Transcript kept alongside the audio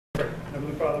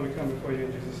Father, we come before you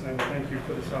in Jesus' name. Thank you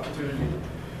for this opportunity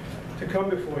to come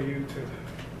before you,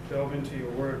 to delve into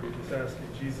your word. We just ask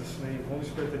in Jesus' name, Holy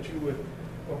Spirit, that you would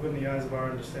open the eyes of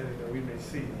our understanding that we may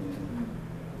see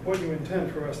what you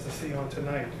intend for us to see on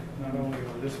tonight, not only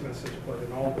on this message, but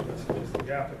in all the messages,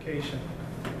 the application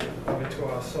of it to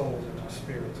our souls and our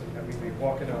spirits, and that we may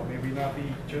walk it out. May we not be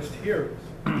just hearers,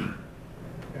 and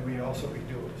we also be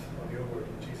doers of your word.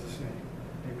 In Jesus' name,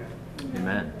 amen.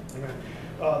 Amen.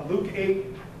 Amen. Luke 8,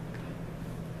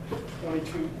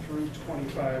 22 through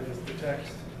 25 is the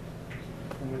text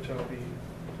from which I'll be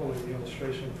pulling the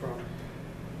illustration from.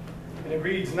 And it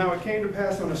reads, "Now it came to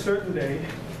pass on a certain day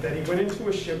that he went into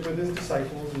a ship with his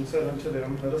disciples and said unto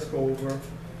them, Let us go over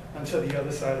unto the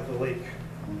other side of the lake.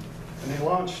 And they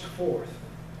launched forth.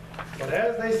 But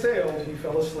as they sailed, he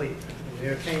fell asleep. And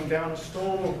there came down a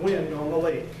storm of wind on the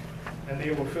lake, and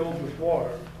they were filled with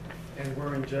water and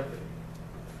were in jeopardy.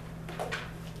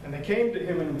 And they came to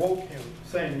him and woke him,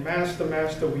 saying, Master,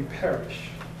 Master, we perish.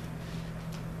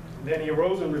 And then he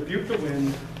arose and rebuked the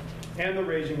wind and the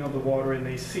raging of the water, and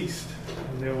they ceased,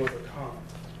 and there was a calm.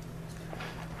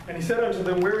 And he said unto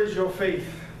them, Where is your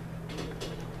faith?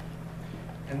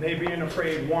 And they, being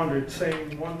afraid, wondered,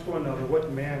 saying one to another,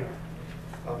 What manner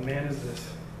of man is this?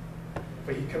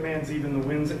 For he commands even the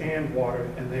winds and water,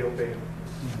 and they obey him.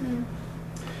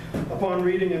 Mm-hmm. Upon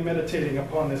reading and meditating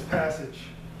upon this passage,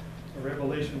 a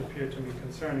revelation appeared to me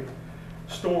concerning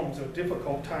storms or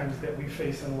difficult times that we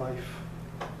face in life.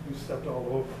 You stepped all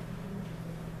over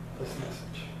this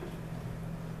message.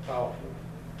 Powerful.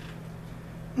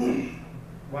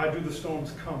 Why do the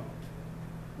storms come?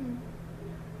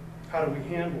 How do we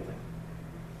handle them?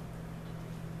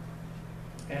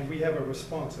 And we have a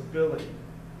responsibility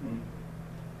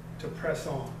to press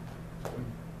on.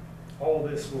 All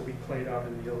this will be played out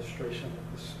in the illustration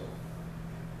of the story.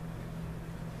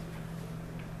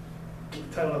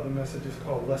 The title of the message is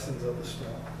called Lessons of the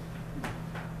Storm.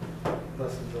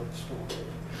 Lessons of the Storm.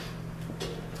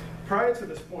 Prior to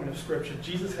this point of Scripture,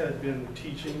 Jesus had been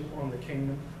teaching on the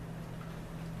kingdom.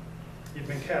 He had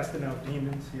been casting out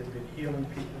demons. He had been healing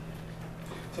people.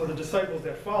 So the disciples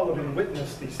that followed and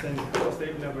witnessed these things, of course,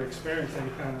 they've never experienced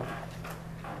any kind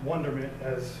of wonderment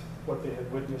as what they had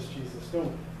witnessed Jesus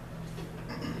doing.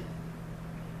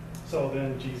 So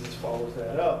then Jesus follows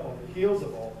that up. On the heels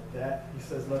of all of that, he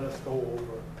says, let us go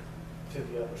over to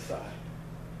the other side.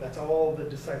 That's all the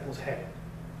disciples had.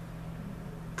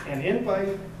 An invite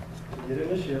to get in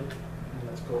the ship, and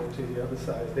let's go to the other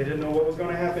side. They didn't know what was going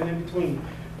to happen in between,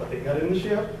 but they got in the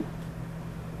ship,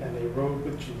 and they rode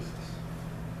with Jesus.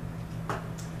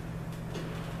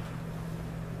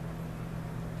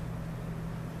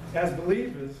 As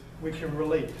believers, we can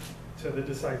relate to the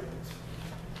disciples.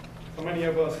 So many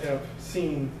of us have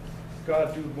seen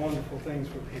God do wonderful things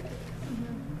for people,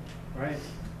 right?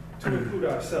 To include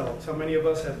ourselves. How many of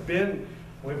us have been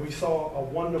where we saw a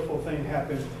wonderful thing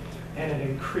happen and it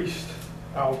increased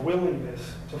our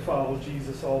willingness to follow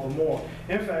Jesus all the more.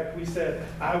 In fact, we said,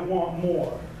 I want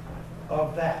more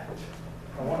of that.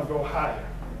 I want to go higher.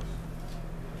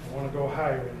 I want to go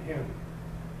higher in him.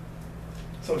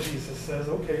 So Jesus says,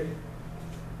 okay,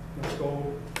 let's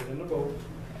go get in the boat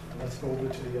and let's go over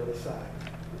to the other side.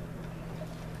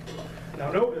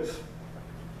 Now notice,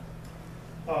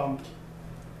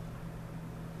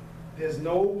 there's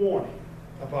no warning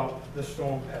about the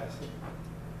storm passing.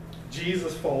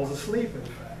 Jesus falls asleep, in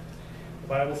fact. The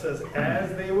Bible says,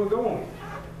 as they were going,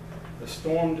 the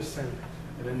storm descended.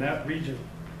 And in that region,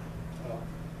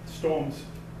 storms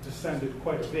descended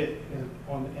quite a bit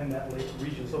in that lake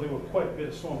region. So there were quite a bit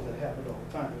of storms that happened all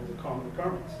the time. It was a common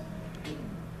occurrence.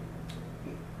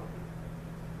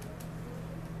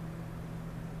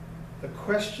 The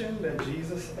question that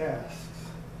Jesus asks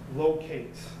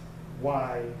locates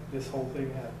why this whole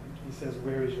thing happened. He says,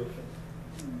 where is your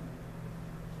faith?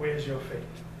 Where's your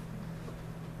faith?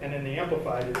 And in the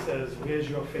Amplified, it says, where's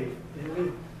your faith in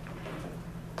me?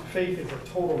 Faith is a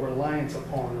total reliance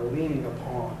upon or leaning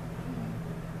upon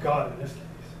God in this case.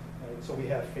 Right? So we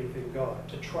have faith in God,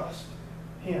 to trust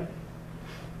him.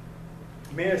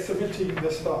 May I submit to you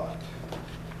this thought?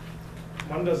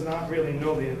 One does not really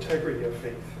know the integrity of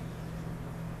faith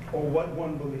or what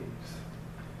one believes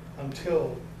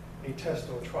until a test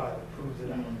or trial proves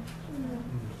it out.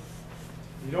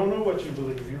 You don't know what you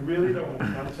believe. You really don't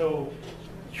until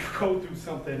you go through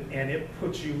something and it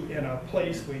puts you in a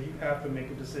place where you have to make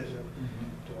a decision.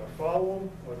 Do I follow him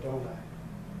or don't I?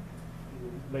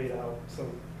 You laid out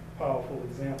some powerful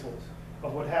examples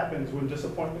of what happens when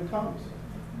disappointment comes,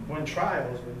 when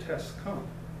trials, when tests come.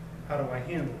 How do I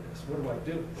handle this? What do I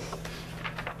do?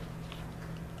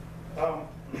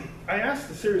 I asked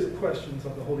a series of questions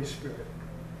of the Holy Spirit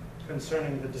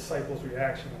concerning the disciples'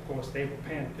 reaction. Of course, they were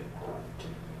panicking.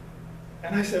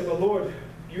 And I said, well, Lord,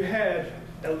 you had,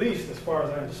 at least as far as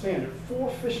I understand it, 4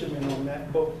 fishermen on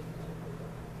that boat.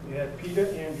 You had Peter,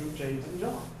 Andrew, James, and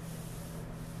John.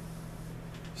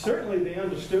 Certainly they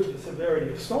understood the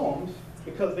severity of storms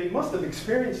because they must have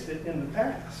experienced it in the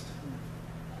past.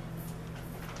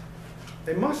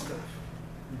 They must have.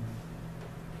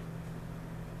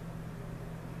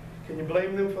 Can you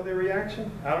blame them for their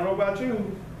reaction? I don't know about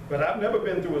you, but I've never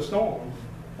been through a storm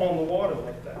on the water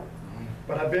like that.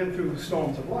 But I've been through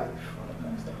storms of life.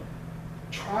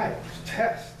 Trials,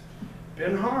 tests,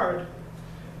 been hard.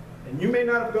 And you may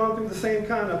not have gone through the same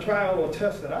kind of trial or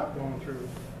test that I've gone through,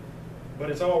 but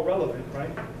it's all relevant,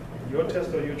 right? Your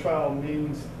test or your trial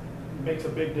makes a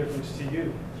big difference to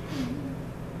you.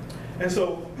 And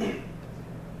so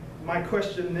my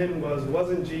question then was,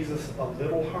 wasn't Jesus a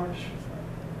little harsh?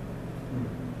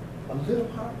 A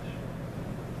little harsh?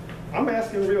 I'm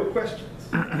asking real questions.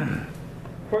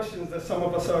 Questions that some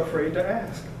of us are afraid to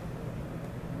ask.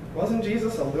 Wasn't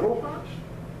Jesus a little harsh?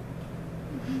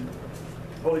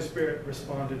 Holy Spirit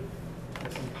responded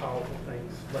with some powerful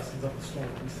things, lessons of the storm.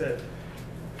 He said,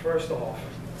 first off,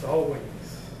 it's always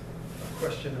a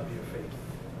question of your faith.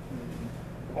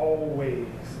 Always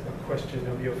a question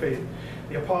of your faith.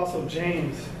 The Apostle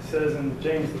James says in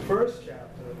James, the 1st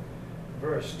chapter,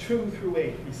 verse 2 through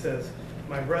 8, he says,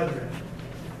 my brethren,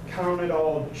 count it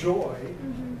all joy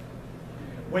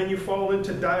when you fall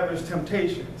into divers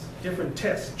temptations, different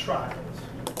tests, trials.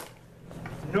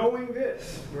 Knowing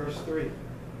this, verse 3.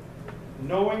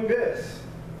 Knowing this,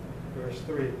 verse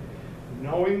 3.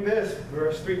 Knowing this,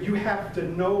 verse 3. You have to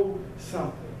know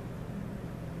something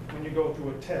when you go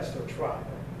through a test or trial.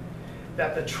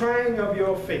 That the trying of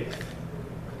your faith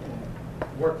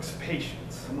works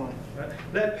patience. Come on. Right?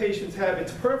 Let patience have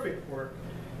its perfect work,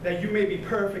 that you may be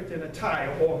perfect and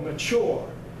entire, or mature,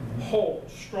 whole,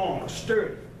 strong,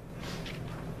 sturdy,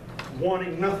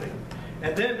 wanting nothing.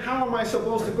 And then how am I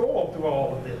supposed to go through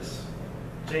all of this?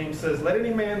 James says, let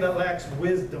any man that lacks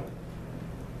wisdom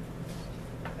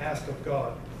ask of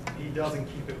God. He doesn't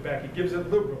keep it back. He gives it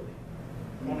liberally.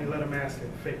 Only let him ask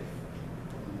in faith.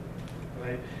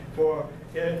 Right? For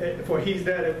he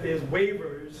that is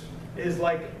wavers is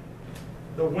like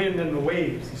the wind and the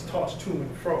waves. He's tossed to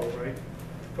and fro, right?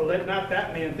 For let not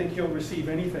that man think he'll receive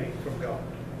anything from God.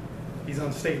 He's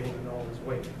unstable in all his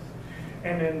ways.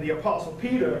 And then the Apostle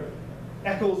Peter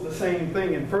echoes the same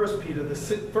thing in 1 Peter, the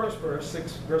first verse,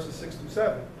 verses 6 through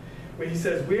 7, where he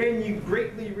says, wherein ye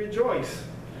greatly rejoice,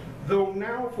 though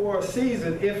now for a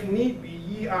season, if need be,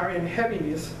 ye are in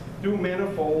heaviness through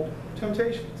manifold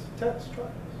temptations, tests,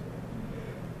 trials.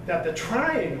 That the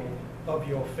trying of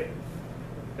your faith,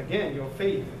 again, your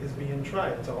faith is being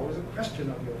tried. It's always a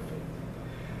question of your faith.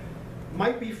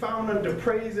 Might be found unto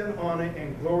praise and honor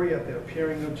and glory at the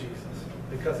appearing of Jesus,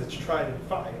 because it's tried in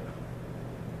fire.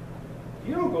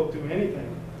 You don't go through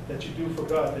anything that you do for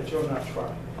God that you're not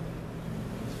trying,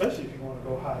 especially if you want to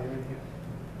go higher in Him.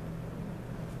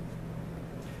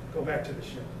 Go back to the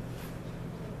ship.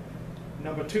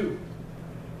 Number 2,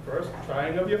 first,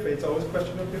 trying of your faith. It's always a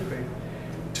question of your faith.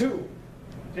 2,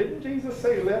 didn't Jesus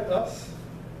say, let us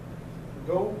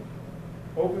go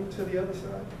over to the other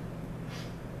side?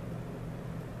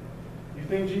 You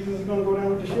think Jesus is going to go down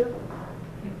with the ship?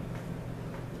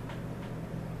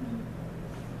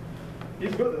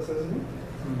 He's with us, isn't he?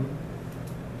 Mm-hmm.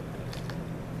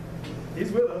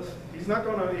 He's with us. He's not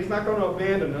going to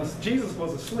abandon us. Jesus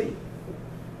was asleep.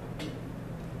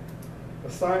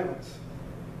 But silence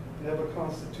never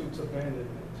constitutes abandonment.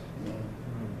 Mm-hmm.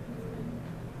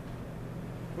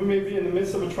 We may be in the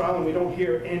midst of a trial and we don't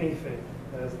hear anything,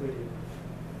 as Lydia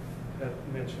had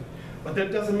mentioned. But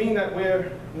that doesn't mean that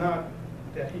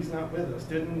that He's not with us.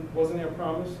 Wasn't there a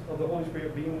promise of the Holy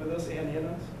Spirit being with us and in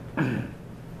us?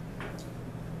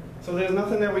 So there's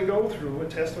nothing that we go through, a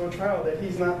test or a trial, that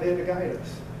He's not there to guide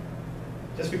us.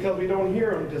 Just because we don't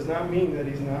hear Him does not mean that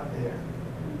He's not there.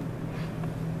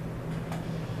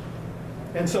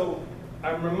 And so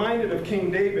I'm reminded of King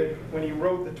David when he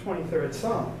wrote the 23rd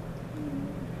Psalm.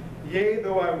 Yea,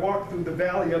 though I walk through the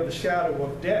valley of the shadow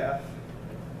of death,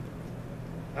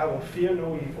 I will fear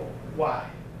no evil. Why?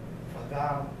 For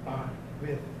Thou art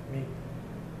with me.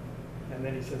 And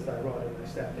then he says, Thy rod and Thy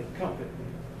staff, they comfort me.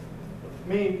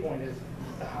 The main point is,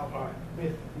 Thou art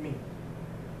with me.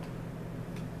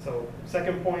 So,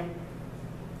 second point,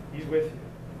 He's with you.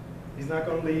 He's not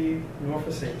going to leave nor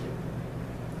forsake you.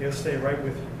 He'll stay right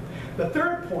with you. The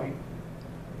third point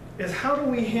is, how do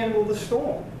we handle the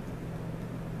storm?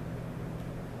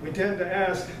 We tend to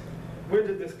ask, where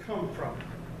did this come from?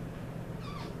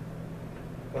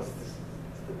 Was this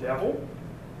the devil?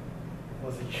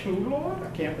 Was it you, Lord? I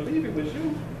can't believe it was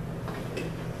you.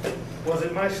 Was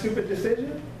it my stupid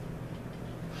decision?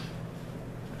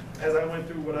 As I went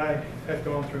through what I had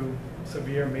gone through,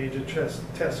 severe major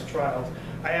test trials,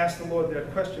 I asked the Lord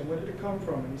that question, where did it come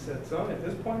from? And he said, son, at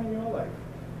this point in your life,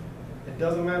 it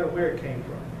doesn't matter where it came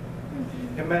from.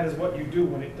 It matters what you do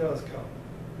when it does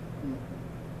come.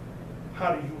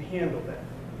 How do you handle that?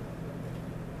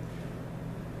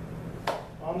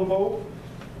 On the boat,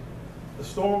 the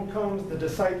storm comes, the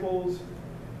disciples,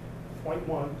 point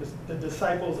one, the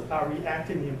disciples are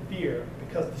reacting in fear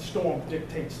because the storm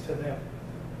dictates to them.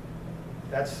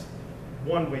 That's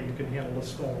one way you can handle a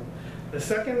storm. The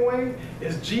second way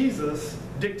is Jesus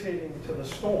dictating to the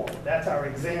storm. That's our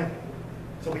example.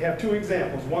 So we have two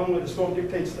examples. One where the storm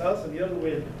dictates to us, and the other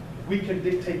where we can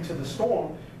dictate to the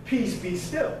storm, peace be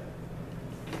still.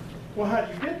 Well, how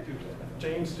do you get through that?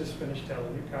 James just finished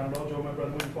telling you, count it all joy, my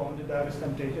brother, when you fall into divers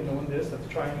temptation, knowing this, that the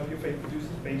trying of your faith produces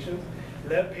patience.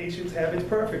 Let patience have its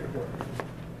perfect work.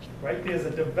 Right? There's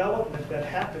a development that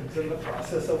happens in the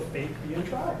process of faith being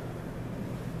tried.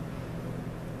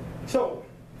 So,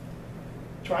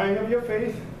 trying of your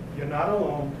faith, you're not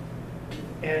alone,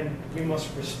 and we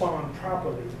must respond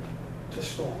properly to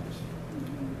storms.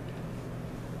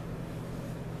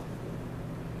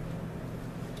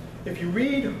 If you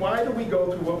read, why do we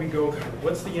go through what we go through?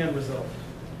 What's the end result?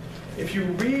 If you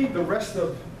read the rest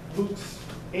of Luke's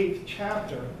 8th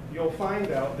chapter, you'll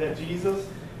find out that Jesus,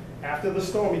 after the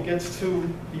storm, he gets to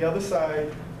the other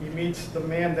side, he meets the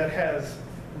man that has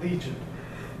legion,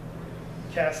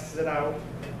 casts it out,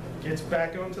 gets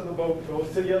back onto the boat,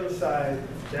 goes to the other side.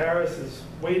 Jairus is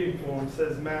waiting for him,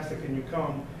 says, Master, can you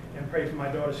come and pray for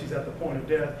my daughter? She's at the point of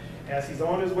death. As he's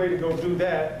on his way to go do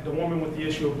that, the woman with the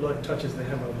issue of blood touches the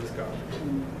hem of his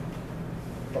garment.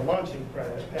 The launching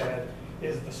pad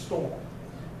is the storm.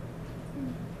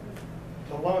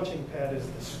 The launching pad is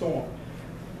the storm.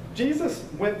 Jesus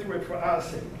went through it for our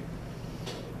sake.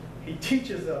 He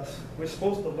teaches us we're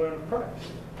supposed to learn of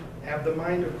Christ, have the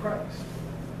mind of Christ.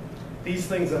 These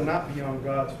things are not beyond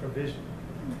God's provision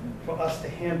for us to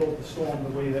handle the storm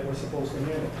the way that we're supposed to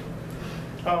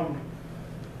handle.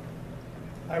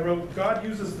 I wrote, God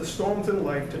uses the storms in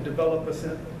life to develop us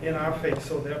in our faith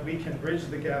so that we can bridge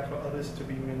the gap for others to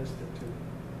be ministered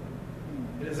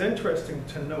to. It is interesting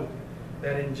to note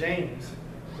that in James,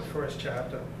 the 1st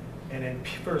chapter, and in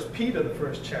 1 Peter, the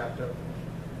 1st chapter,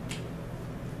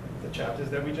 the chapters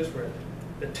that we just read,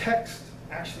 the text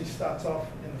actually starts off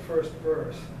in the first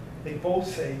verse. They both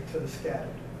say to the scattered.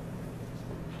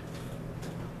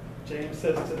 James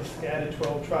says to the scattered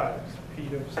 12 tribes.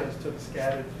 Peter says to the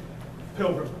scattered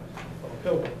pilgrims,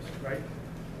 right?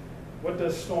 What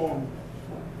does a storm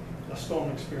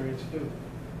experience do?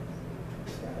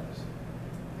 It scatters.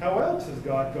 How else is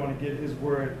God going to get his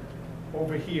word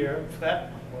over here,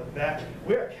 that or that?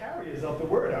 We're carriers of the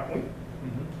word, aren't we?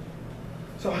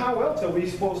 So how else are we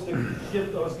supposed to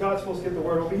get, or is God supposed to get the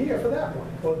word over here for that one,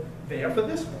 or there for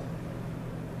this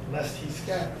one, lest he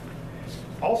scatter?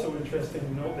 Also interesting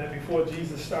to note that before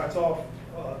Jesus starts off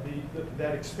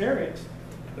that experience,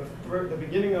 the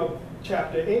beginning of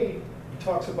chapter 8, he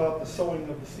talks about the sowing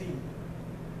of the seed.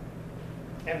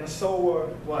 And the sower,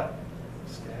 what?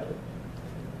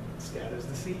 Scatters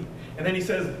the seed. And then he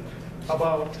says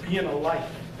about being a light.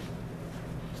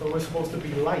 So we're supposed to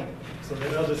be light so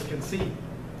that others can see,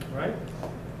 right?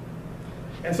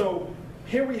 And so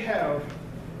here we have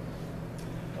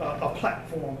a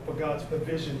platform for God's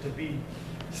provision to be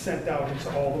sent out into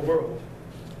all the world.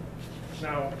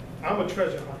 Now, I'm a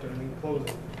treasure hunter, in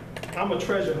closing. I'm a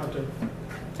treasure hunter,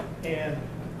 and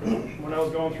when I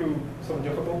was going through some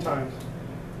difficult times,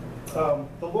 the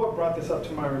Lord brought this up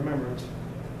to my remembrance,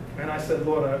 and I said,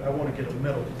 Lord, I want to get a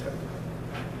metal detector.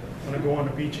 I want to go on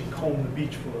the beach and comb the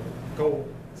beach for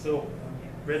gold, silver.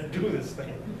 I'm ready to do this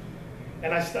thing.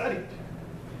 And I studied,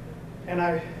 and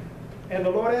the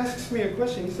Lord asks me a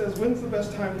question. He says, when's the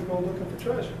best time to go looking for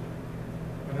treasure?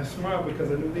 And I smiled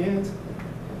because I knew the answer.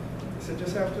 I said,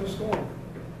 just after a storm.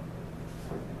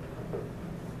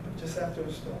 Just after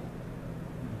a storm.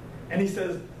 And he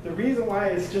says, the reason why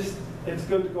it's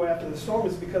good to go after the storm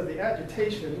is because the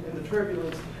agitation and the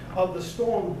turbulence of the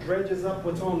storm dredges up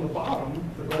what's on the bottom,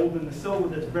 the gold and the silver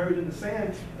that's buried in the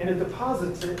sand, and it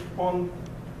deposits it on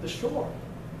the shore.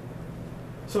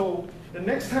 So the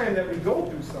next time that we go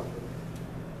through something,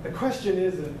 the question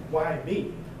isn't, why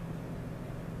me?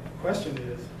 The question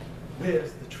is,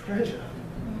 where's the treasure?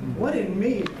 What in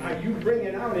me are you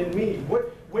bringing out in me?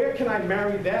 Where can I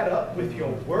marry that up with your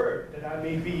word, that I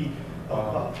may be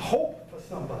a hope for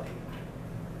somebody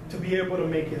to be able to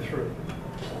make it through?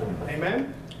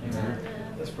 Amen? Amen.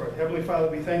 Let's pray. Heavenly Father,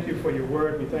 we thank you for your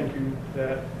word. We thank you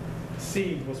that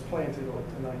seed was planted on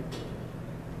tonight.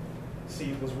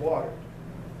 Seed was watered.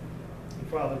 And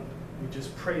Father, we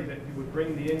just pray that you would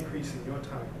bring the increase in your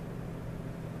time.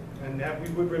 And that we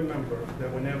would remember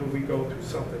that whenever we go through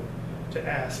something, to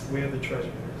ask where the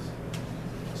treasure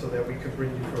is, so that we could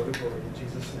bring you further glory. In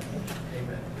Jesus' name,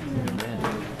 amen.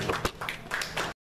 Amen.